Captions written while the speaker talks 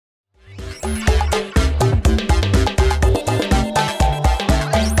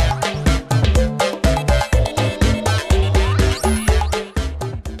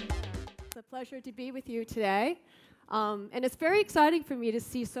to be with you today. And it's very exciting for me to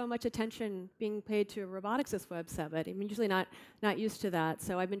see so much attention being paid to Robotics this Web Summit. I'm usually not used to that,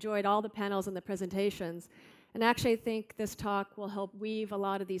 so I've enjoyed all the panels and the presentations. And actually, I think this talk will help weave a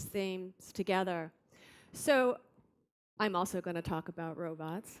lot of these themes together. So I'm also going to talk about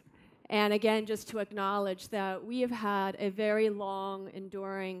robots. And again, just to acknowledge that we have had a very long,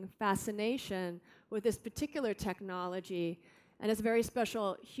 enduring fascination with this particular technology, and it's a very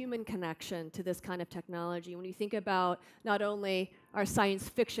special human connection to this kind of technology. When you think about not only our science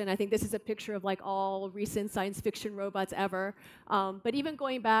fiction, I think this is a picture of like all recent science fiction robots ever, but even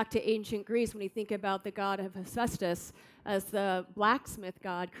going back to ancient Greece, when you think about the god of Hephaestus as the blacksmith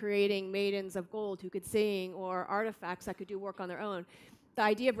god creating maidens of gold who could sing, or artifacts that could do work on their own. The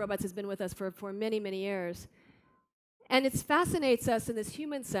idea of robots has been with us for many, many years. And it fascinates us in this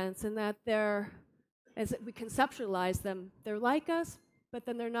human sense in that they're, as we conceptualize them, they're like us, but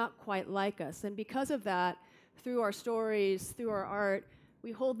then they're not quite like us. And because of that, through our stories, through our art,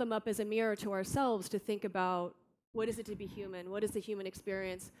 we hold them up as a mirror to ourselves to think about what is it to be human, what is the human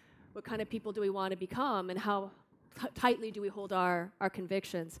experience, what kind of people do we want to become, and how tightly do we hold our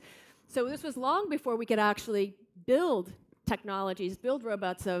convictions. So this was long before we could actually build technologies, build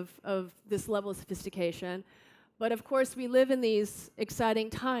robots of this level of sophistication. But of course, we live in these exciting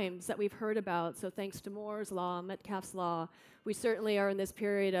times that we've heard about. So thanks to Moore's law, Metcalfe's law, we certainly are in this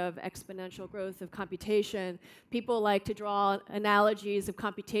period of exponential growth of computation. People like to draw analogies of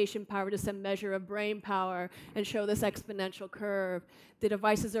computation power to some measure of brain power and show this exponential curve. The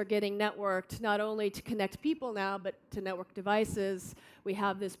devices are getting networked, not only to connect people now, but to network devices. We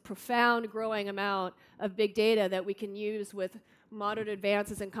have this profound growing amount of big data that we can use with modern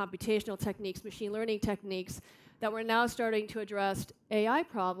advances in computational techniques, machine learning techniques, that we're now starting to address AI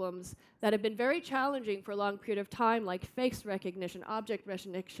problems that have been very challenging for a long period of time, like face recognition, object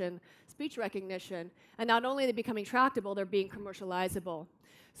recognition, speech recognition. And not only are they becoming tractable, they're being commercializable.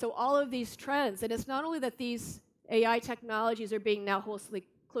 So all of these trends, and it's not only that these AI technologies are being now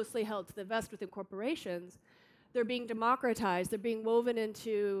closely held to the vest within corporations, they're being democratized, they're being woven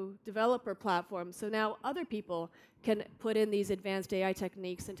into developer platforms. So now other people can put in these advanced AI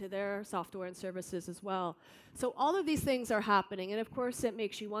techniques into their software and services as well. So all of these things are happening. And of course, it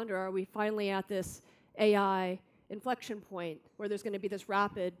makes you wonder, are we finally at this AI inflection point where there's going to be this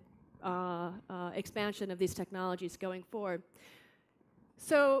rapid expansion of these technologies going forward?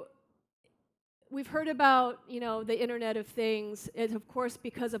 So we've heard about, the Internet of Things. And of course,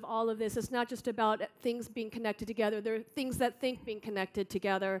 because of all of this, it's not just about things being connected together. There are things that think being connected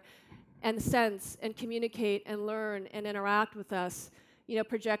together and sense and communicate and learn and interact with us.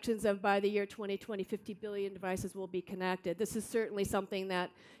 Projections of by the year 2020, 50 billion devices will be connected. This is certainly something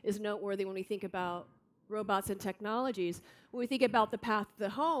that is noteworthy when we think about robots and technologies. When we think about the path to the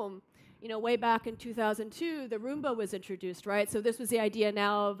home, way back in 2002, the Roomba was introduced, right? So this was the idea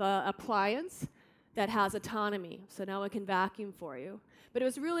now of an appliance that has autonomy. So now it can vacuum for you. But it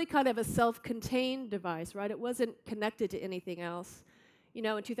was really kind of a self-contained device, right? It wasn't connected to anything else. In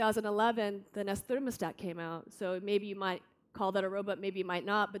 2011, the Nest thermostat came out. So maybe you might call that a robot, maybe you might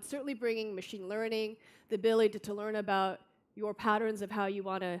not, but certainly bringing machine learning, the ability to learn about your patterns of how you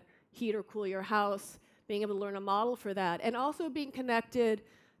want to heat or cool your house, being able to learn a model for that, and also being connected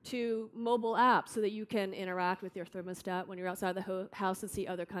to mobile apps so that you can interact with your thermostat when you're outside the house and see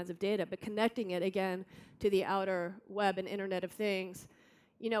other kinds of data, but connecting it, again, to the outer web and Internet of Things.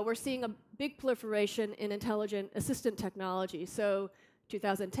 We're seeing a big proliferation in intelligent assistant technology. So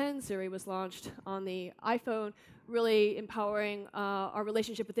 2010, Siri was launched on the iPhone, really empowering our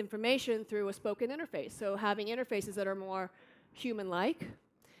relationship with information through a spoken interface. So having interfaces that are more human-like.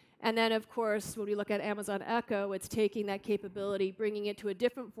 And then, of course, when we look at Amazon Echo, it's taking that capability, bringing it to a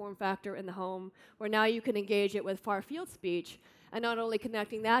different form factor in the home, where now you can engage it with far-field speech, and not only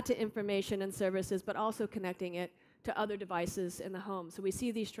connecting that to information and services, but also connecting it to other devices in the home. So we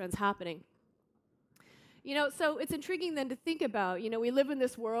see these trends happening. So it's intriguing then to think about, we live in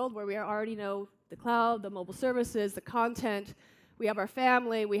this world where we already know the cloud, the mobile services, the content, we have our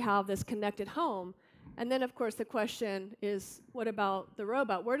family, we have this connected home. And then, of course, the question is, what about the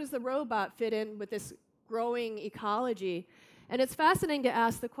robot? Where does the robot fit in with this growing ecology? And it's fascinating to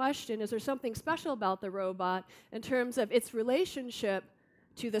ask the question, is there something special about the robot in terms of its relationship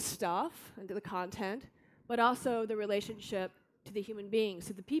to the stuff and to the content, but also the relationship to the human beings,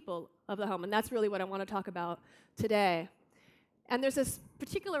 to the people of the home? And that's really what I want to talk about today. And there's this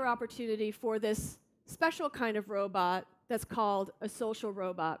particular opportunity for this special kind of robot that's called a social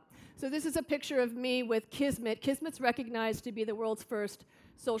robot. So this is a picture of me with Kismet. Kismet's recognized to be the world's first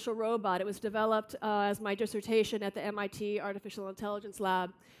social robot. It was developed as my dissertation at the MIT Artificial Intelligence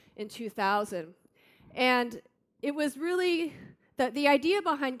Lab in 2000. And it was really, the idea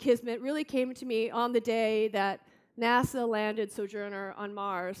behind Kismet really came to me on the day that NASA landed Sojourner on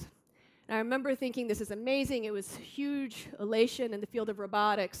Mars. And I remember thinking, this is amazing. It was huge elation in the field of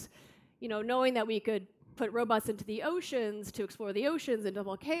robotics, knowing that we could put robots into the oceans to explore the oceans, into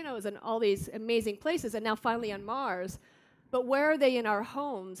volcanoes, and all these amazing places, and now finally on Mars. But where are they in our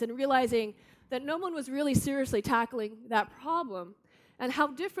homes? And realizing that no one was really seriously tackling that problem, and how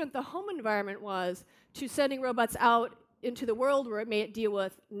different the home environment was to sending robots out into the world where it may deal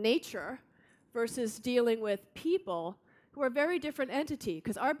with nature versus dealing with people who are a very different entity,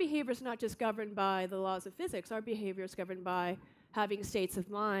 because our behavior is not just governed by the laws of physics, our behavior is governed by having states of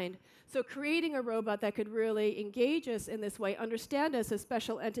mind. So creating a robot that could really engage us in this way, understand us as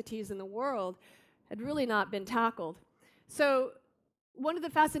special entities in the world, had really not been tackled. So one of the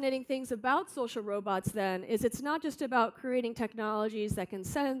fascinating things about social robots then is it's not just about creating technologies that can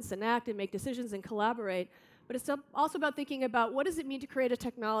sense and act and make decisions and collaborate, but it's also about thinking about what does it mean to create a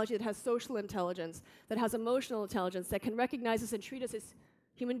technology that has social intelligence, that has emotional intelligence, that can recognize us and treat us as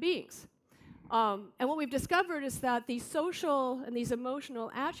human beings. And what we've discovered is that these social and these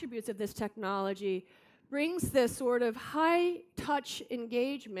emotional attributes of this technology brings this sort of high-touch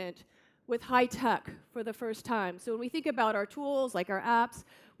engagement with high tech for the first time. So when we think about our tools, like our apps,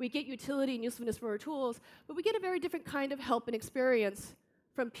 we get utility and usefulness for our tools, but we get a very different kind of help and experience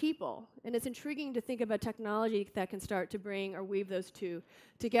from people. And it's intriguing to think about technology that can start to bring or weave those two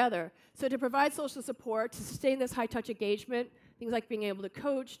together. So to provide social support, to sustain this high-touch engagement, things like being able to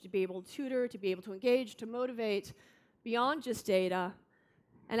coach, to be able to tutor, to be able to engage, to motivate beyond just data,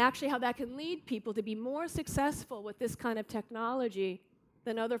 and actually how that can lead people to be more successful with this kind of technology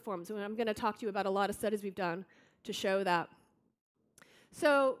than other forms. And I'm going to talk to you about a lot of studies we've done to show that.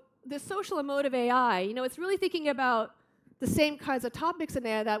 So the social emotive AI, it's really thinking about the same kinds of topics in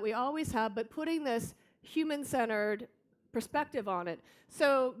there that we always have, but putting this human-centered perspective on it.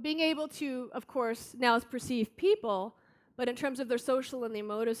 So being able to, of course, now perceive people, but in terms of their social and the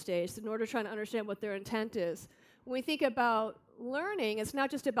emotive stage, in order to try to understand what their intent is. When we think about learning, it's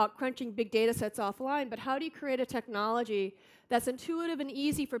not just about crunching big data sets offline, but how do you create a technology that's intuitive and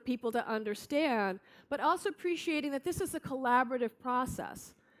easy for people to understand, but also appreciating that this is a collaborative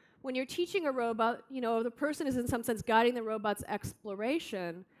process. When you're teaching a robot, the person is in some sense guiding the robot's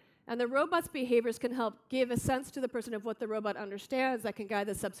exploration, and the robot's behaviors can help give a sense to the person of what the robot understands that can guide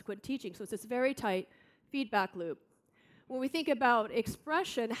the subsequent teaching. So it's this very tight feedback loop. When we think about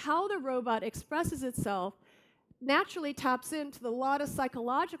expression, how the robot expresses itself naturally taps into the lot of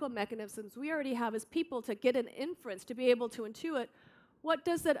psychological mechanisms we already have as people to get an inference, to be able to intuit what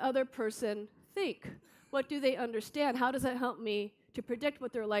does that other person think? What do they understand? How does that help me to predict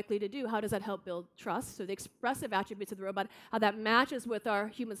what they're likely to do? How does that help build trust? So the expressive attributes of the robot, how that matches with our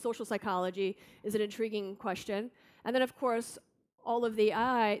human social psychology is an intriguing question. And then, of course, all of the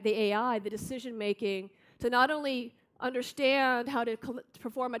AI, the decision-making, to not only understand how to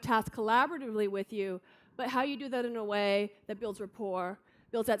perform a task collaboratively with you, but how you do that in a way that builds rapport,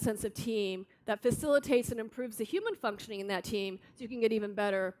 builds that sense of team, that facilitates and improves the human functioning in that team so you can get even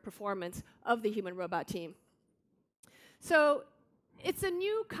better performance of the human-robot team. So it's a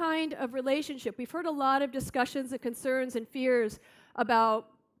new kind of relationship. We've heard a lot of discussions and concerns and fears about,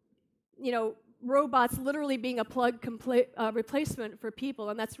 robots literally being a plug replacement for people,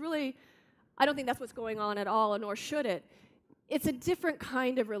 and that's really, I don't think that's what's going on at all, nor should it. It's a different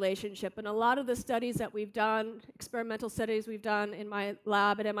kind of relationship, and a lot of the studies that we've done, experimental studies we've done in my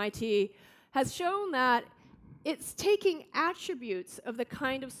lab at MIT, has shown that it's taking attributes of the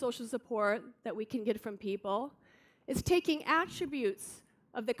kind of social support that we can get from people. It's taking attributes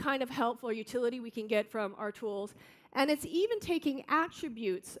of the kind of helpful utility we can get from our tools, and it's even taking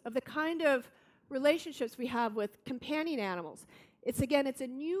attributes of the kind of relationships we have with companion animals. It's a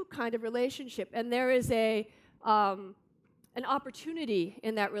new kind of relationship, and there is an opportunity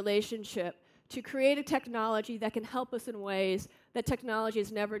in that relationship to create a technology that can help us in ways that technology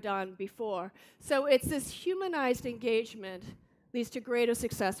has never done before. So it's this humanized engagement leads to greater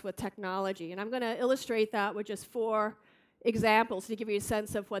success with technology. And I'm going to illustrate that with just 4 examples to give you a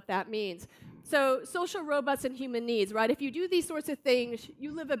sense of what that means. So social robots and human needs, right? If you do these sorts of things,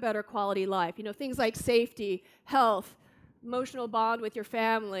 you live a better quality life. Things like safety, health, emotional bond with your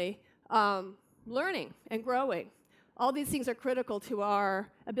family, learning and growing. All these things are critical to our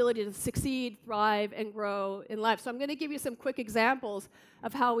ability to succeed, thrive, and grow in life. So I'm going to give you some quick examples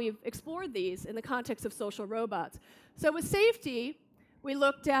of how we've explored these in the context of social robots. So with safety, we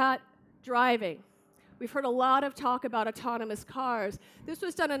looked at driving. We've heard a lot of talk about autonomous cars. This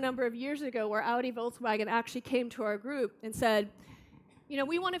was done a number of years ago where Audi Volkswagen actually came to our group and said,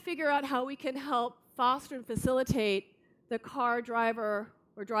 we want to figure out how we can help foster and facilitate the car driver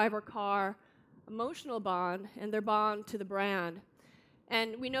or driver car emotional bond and their bond to the brand.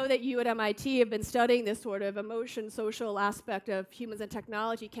 And we know that you at MIT have been studying this sort of emotion, social aspect of humans and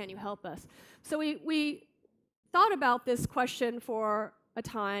technology. Can you help us? So we thought about this question for a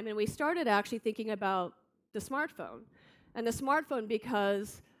time, and we started actually thinking about the smartphone. And the smartphone,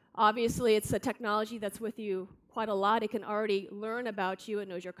 because obviously it's a technology that's with you quite a lot. It can already learn about you. It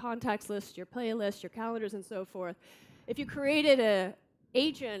knows your contacts list, your playlist, your calendars, and so forth. If you created an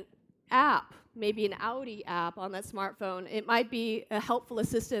agent app, maybe an Audi app on that smartphone, it might be a helpful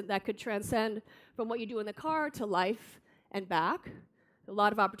assistant that could transcend from what you do in the car to life and back. A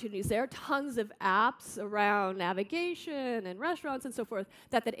lot of opportunities there, tons of apps around navigation and restaurants and so forth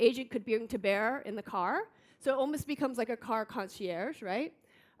that agent could bring to bear in the car. So it almost becomes like a car concierge, right?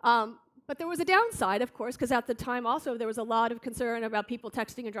 But there was a downside, of course, because at the time also there was a lot of concern about people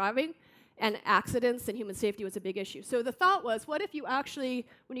texting and driving, and accidents and human safety was a big issue. So the thought was, what if you actually,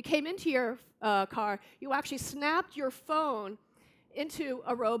 when you came into your car, you actually snapped your phone into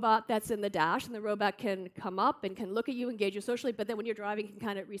a robot that's in the dash, and the robot can come up and can look at you, engage you socially, but then when you're driving, can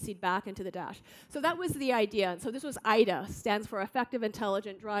kind of recede back into the dash. So that was the idea. And so this was IDA, stands for Effective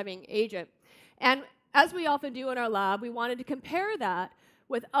Intelligent Driving Agent. And as we often do in our lab, we wanted to compare that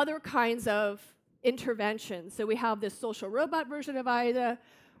with other kinds of interventions. So we have this social robot version of IDA.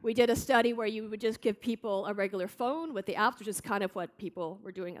 We did a study where you would just give people a regular phone with the apps, which is kind of what people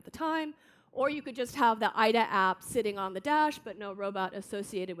were doing at the time. Or you could just have the IDA app sitting on the dash, but no robot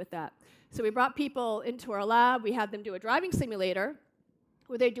associated with that. So we brought people into our lab. We had them do a driving simulator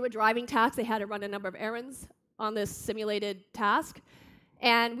where they do a driving task. They had to run a number of errands on this simulated task.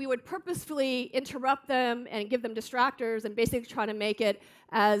 And we would purposefully interrupt them and give them distractors and basically try to make it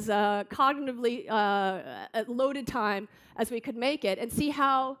as cognitively loaded time as we could make it and see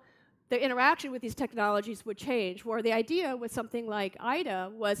how the interaction with these technologies would change. Where the idea with something like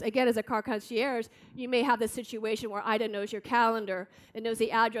IDA was, again, as a car concierge, you may have this situation where IDA knows your calendar, it knows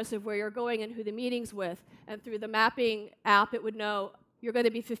the address of where you're going and who the meeting's with, and through the mapping app, it would know you're going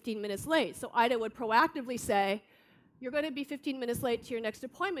to be 15 minutes late. So IDA would proactively say, you're going to be 15 minutes late to your next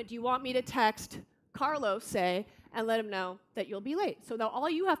appointment. Do you want me to text Carlos, say, and let him know that you'll be late? So now all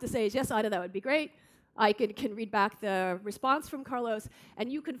you have to say is, yes, Ida, that would be great. I can read back the response from Carlos,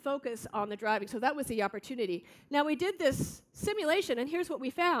 and you can focus on the driving. So that was the opportunity. Now, we did this simulation, and here's what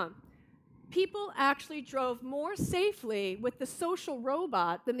we found. People actually drove more safely with the social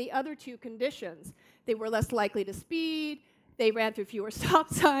robot than the other two conditions. They were less likely to speed. They ran through fewer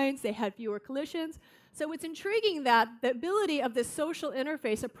stop signs. They had fewer collisions. So it's intriguing that the ability of this social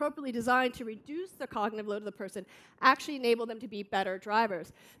interface appropriately designed to reduce the cognitive load of the person actually enabled them to be better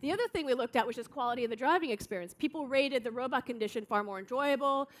drivers. The other thing we looked at was just quality of the driving experience. People rated the robot condition far more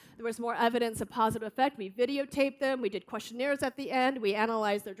enjoyable. There was more evidence of positive effect. We videotaped them. We did questionnaires at the end. We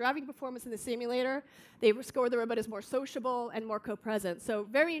analyzed their driving performance in the simulator. They scored the robot as more sociable and more co-present. So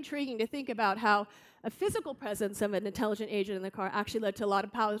very intriguing to think about how a physical presence of an intelligent agent in the car actually led to a lot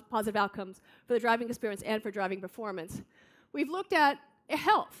of positive outcomes for the driving experience and for driving performance. We've looked at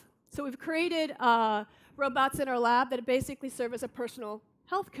health. So we've created robots in our lab that basically serve as a personal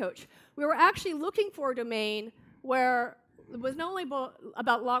health coach. We were actually looking for a domain where it was not only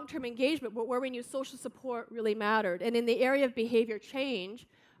about long-term engagement, but where we knew social support really mattered. And in the area of behavior change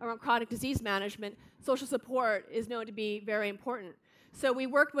around chronic disease management, social support is known to be very important. So we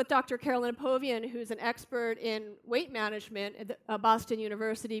worked with Dr. Carolyn Apovian, who's an expert in weight management at the Boston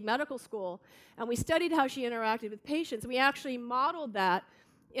University Medical School, and we studied how she interacted with patients. We actually modeled that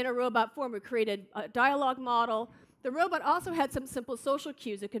in a robot form. We created a dialogue model. The robot also had some simple social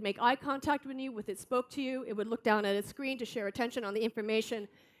cues. It could make eye contact with you, it spoke to you. It would look down at its screen to share attention on the information it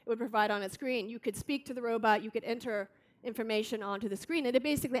would provide on its screen. You could speak to the robot. You could enter information onto the screen, and it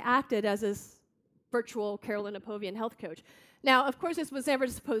basically acted as this virtual Carolyn Apovian health coach. Now, of course, this was never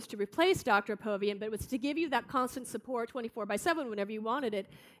supposed to replace Dr. Apovian, but it was to give you that constant support 24/7 whenever you wanted it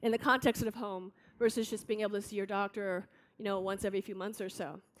in the context of home versus just being able to see your doctor, once every few months or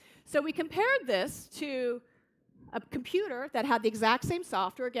so. So we compared this to a computer that had the exact same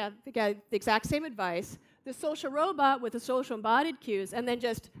software, again, the exact same advice, the social robot with the social embodied cues, and then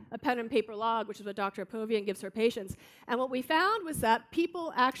just a pen and paper log, which is what Dr. Apovian gives her patients. And what we found was that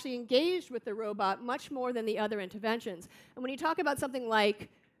people actually engaged with the robot much more than the other interventions. And when you talk about something like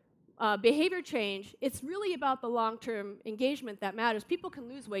behavior change, it's really about the long-term engagement that matters. People can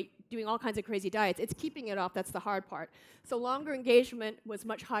lose weight doing all kinds of crazy diets. It's keeping it off that's the hard part. So longer engagement was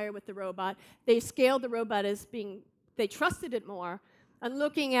much higher with the robot. They scaled the robot as being, they trusted it more. and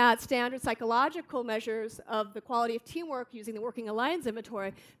looking at standard psychological measures of the quality of teamwork using the working alliance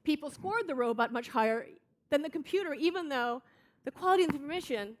inventory, people scored the robot much higher than the computer, even though the quality of the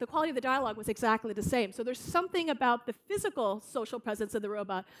information, the quality of the dialogue was exactly the same. So there's something about the physical social presence of the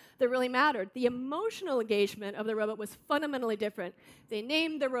robot that really mattered. The emotional engagement of the robot was fundamentally different. They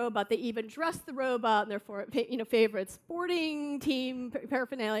named the robot, they even dressed the robot in their favorite sporting team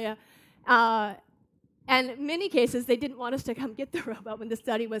paraphernalia. And in many cases, they didn't want us to come get the robot when the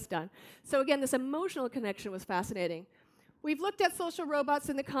study was done. So again, this emotional connection was fascinating. We've looked at social robots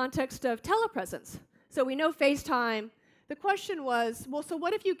in the context of telepresence. So we know FaceTime. The question was, well, so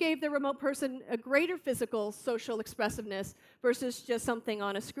what if you gave the remote person a greater physical social expressiveness versus just something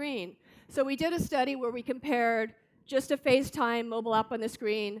on a screen? So we did a study where we compared just a FaceTime mobile app on the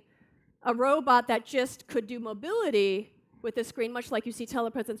screen, a robot that just could do mobility with the screen, much like you see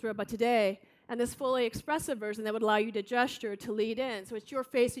telepresence robot today, and this fully expressive version that would allow you to gesture, to lead in. So it's your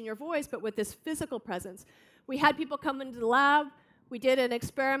face and your voice, but with this physical presence. We had people come into the lab. We did an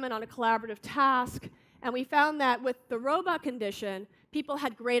experiment on a collaborative task. And we found that with the robot condition, people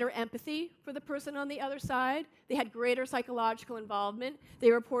had greater empathy for the person on the other side. They had greater psychological involvement.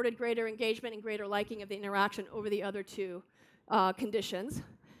 They reported greater engagement and greater liking of the interaction over the other two conditions.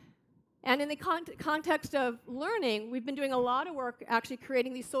 And in the context of learning, we've been doing a lot of work actually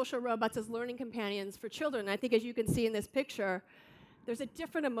creating these social robots as learning companions for children. And I think as you can see in this picture, there's a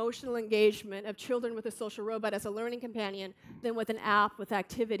different emotional engagement of children with a social robot as a learning companion than with an app with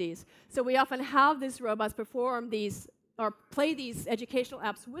activities. So we often have these robots perform these or play these educational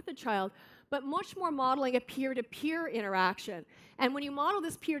apps with a child, but much more modeling a peer-to-peer interaction. And when you model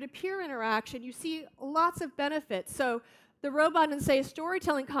this peer-to-peer interaction, you see lots of benefits. So the robot in, say, a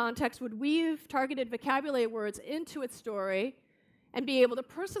storytelling context would weave targeted vocabulary words into its story and be able to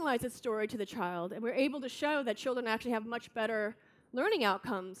personalize its story to the child. And we're able to show that children actually have much better learning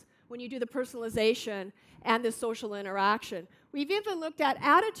outcomes when you do the personalization and the social interaction. We've even looked at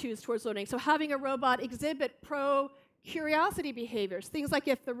attitudes towards learning, so having a robot exhibit pro-curiosity behaviors, things like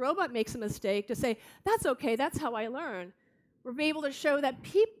if the robot makes a mistake, to say, that's okay, that's how I learn. We're able to show that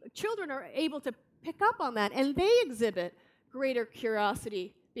children are able to pick up on that, and they exhibit greater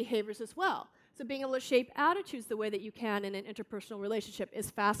curiosity behaviors as well. So being able to shape attitudes the way that you can in an interpersonal relationship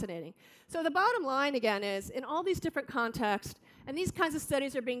is fascinating. So the bottom line, again, is in all these different contexts, and these kinds of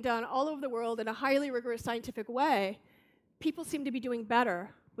studies are being done all over the world in a highly rigorous scientific way, people seem to be doing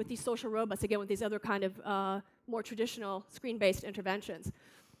better with these social robots, again, with these other kind of more traditional screen-based interventions.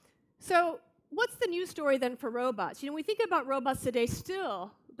 So what's the news story then for robots? You know, we think about robots today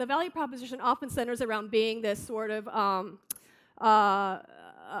still, the value proposition often centers around being this sort of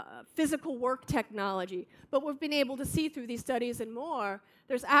physical work technology. But we've been able to see through these studies and more,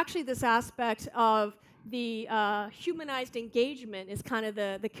 there's actually this aspect of the humanized engagement is kind of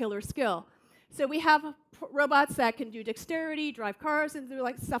the killer skill. So we have robots that can do dexterity, drive cars, and do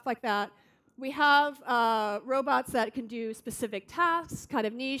stuff like that. We have robots that can do specific tasks, kind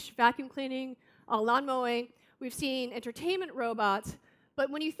of niche, vacuum cleaning, lawn mowing. We've seen entertainment robots. But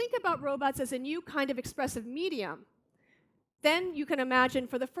when you think about robots as a new kind of expressive medium, then you can imagine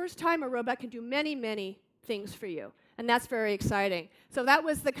for the first time a robot can do many, many things for you. And that's very exciting. So that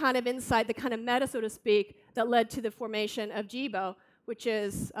was the kind of insight, the kind of meta, so to speak, that led to the formation of Jibo, which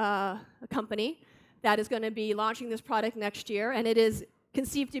is a company that is going to be launching this product next year. And it is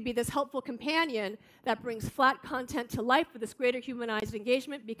conceived to be this helpful companion that brings flat content to life with this greater humanized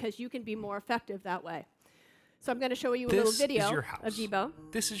engagement because you can be more effective that way. So I'm going to show you a little video of Jibo.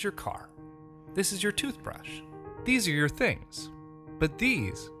 This is your car. This is your toothbrush. These are your things. But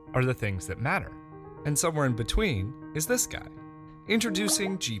these are the things that matter. And somewhere in between is this guy.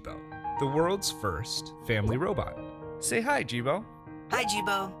 Introducing Jibo, the world's first family robot. Say hi, Jibo. Hi,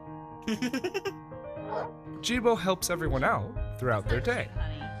 Jibo. Jibo helps everyone out throughout their day.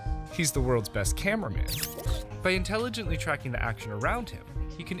 He's the world's best cameraman. By intelligently tracking the action around him,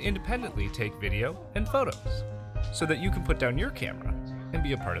 he can independently take video and photos, so that you can put down your camera and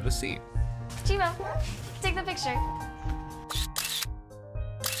be a part of the scene. Jibo, take the picture.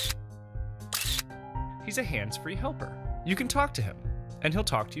 He's a hands-free helper. You can talk to him, and he'll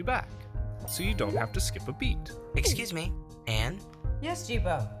talk to you back, so you don't have to skip a beat. Excuse me, Anne? Yes,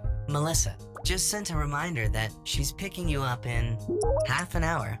 Jibo. Melissa just sent a reminder that she's picking you up in half an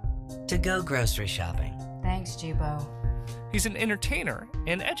hour to go grocery shopping. Thanks, Jibo. He's an entertainer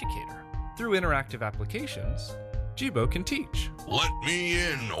and educator. Through interactive applications, Jibo can teach. Let me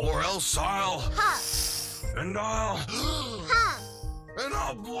in, or else I'll... And I'll... And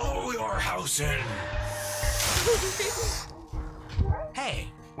I'll blow your house in. Hey,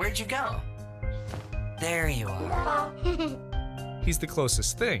 where'd you go? There you are. He's the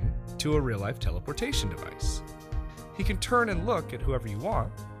closest thing to a real-life teleportation device. He can turn and look at whoever you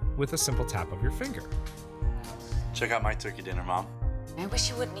want with a simple tap of your finger. Check out my turkey dinner, Mom. I wish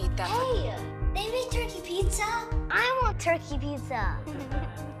you wouldn't eat that. Hey, they make turkey pizza. I want turkey pizza.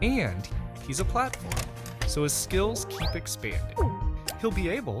 And he's a platform, so his skills keep expanding. He'll be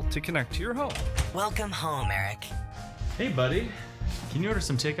able to connect to your home. Welcome home, Eric. Hey, buddy. Can you order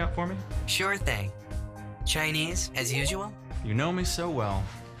some takeout for me? Sure thing. Chinese, as usual? You know me so well.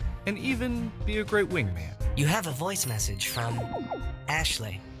 And even be a great wingman. You have a voice message from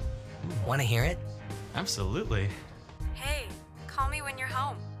Ashley. Want to hear it? Absolutely. Hey, call me when you're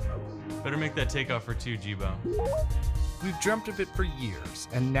home. Better make that takeout for two, Jibo. We've dreamt of it for years,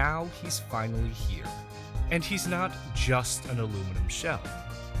 and now he's finally here. And he's not just an aluminum shell,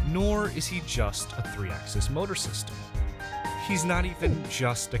 nor is he just a 3-axis motor system. He's not even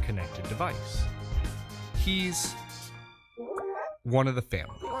just a connected device. He's one of the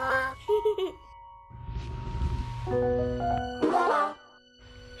family.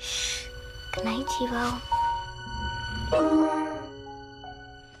 Good night, Jibo.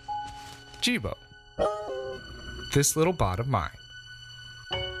 Jibo, this little bot of mine.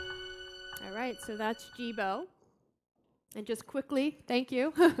 All right, so that's Jibo. And just quickly, thank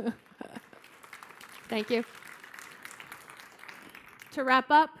you. Thank you. To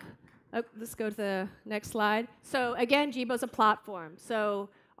wrap up, let's go to the next slide. So again, Jibo's a platform. So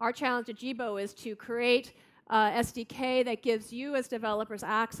our challenge at Jibo is to create SDK that gives you as developers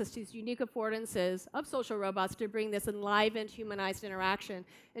access to these unique affordances of social robots to bring this enlivened, humanized interaction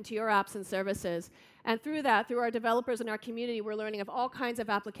into your apps and services. And through that, through our developers and our community, we're learning of all kinds of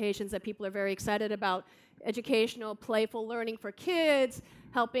applications that people are very excited about. Educational, playful learning for kids,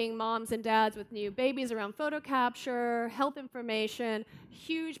 helping moms and dads with new babies around photo capture, health information,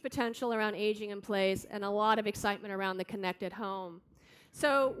 huge potential around aging in place, and a lot of excitement around the connected home.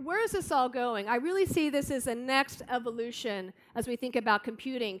 So where is this all going? I really see this as a next evolution as we think about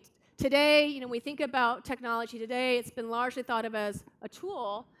computing. Today, we think about technology today, it's been largely thought of as a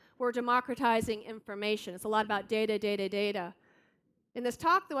tool. We're democratizing information. It's a lot about data, data, data. In this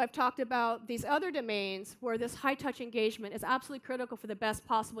talk, though, I've talked about these other domains where this high-touch engagement is absolutely critical for the best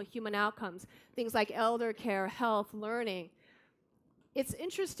possible human outcomes, things like elder care, health, learning. It's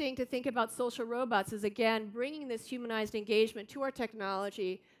interesting to think about social robots as, again, bringing this humanized engagement to our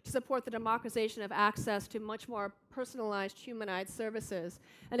technology to support the democratization of access to much more personalized, humanized services.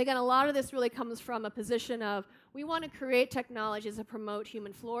 And again, a lot of this really comes from a position of we want to create technologies that promote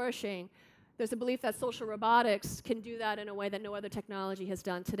human flourishing. There's a belief that social robotics can do that in a way that no other technology has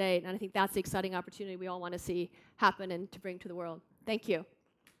done to date. And I think that's the exciting opportunity we all want to see happen and to bring to the world. Thank you.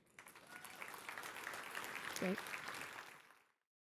 Great.